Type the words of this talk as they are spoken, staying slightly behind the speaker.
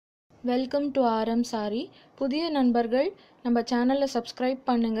Welcome to RM Saree. புதிய நண்பர்கள் நம்ம சேனலை சப்ஸ்கிரைப்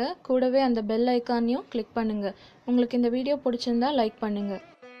பண்ணுங்க, கூடவே அந்த பெல் ஐகானையும் கிளிக் பண்ணுங்க. உங்களுக்கு இந்த வீடியோ பிடிச்சிருந்தா லைக் பண்ணுங்க.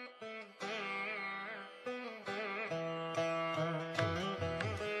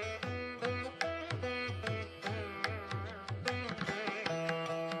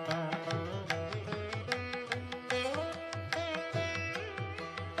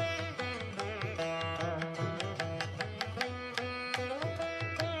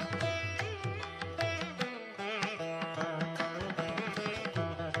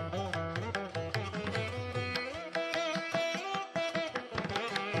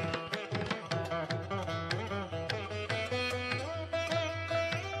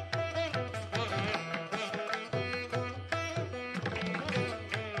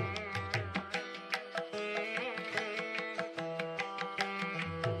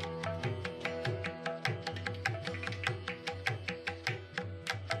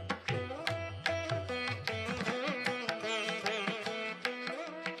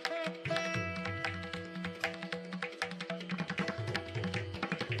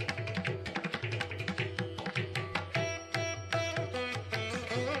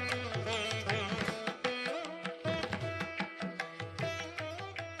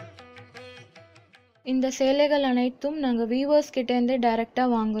 இந்த சேலைகள் அனைத்தும் நாங்கள் வியூவர்ஸ் கிட்டேருந்து டைரெக்டாக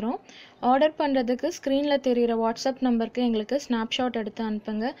வாங்குகிறோம். ஆர்டர் பண்ணுறதுக்கு ஸ்க்ரீனில் தெரிகிற வாட்ஸ்அப் நம்பருக்கு எங்களுக்கு ஸ்னாப்ஷாட் எடுத்து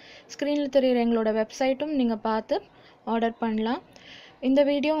அனுப்புங்க. ஸ்க்ரீனில் தெரிகிற எங்களோட வெப்சைட்டும் நீங்கள் பார்த்து ஆர்டர் பண்ணலாம். இந்த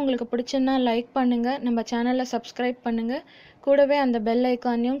வீடியோ உங்களுக்கு பிடிச்சுன்னா லைக் பண்ணுங்கள், நம்ம சேனலை சப்ஸ்கிரைப் பண்ணுங்கள், கூடவே அந்த பெல்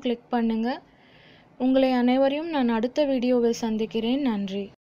ஐக்கானையும் கிளிக் பண்ணுங்கள். உங்களை அனைவரையும் நான் அடுத்த வீடியோவில் சந்திக்கிறேன். நன்றி.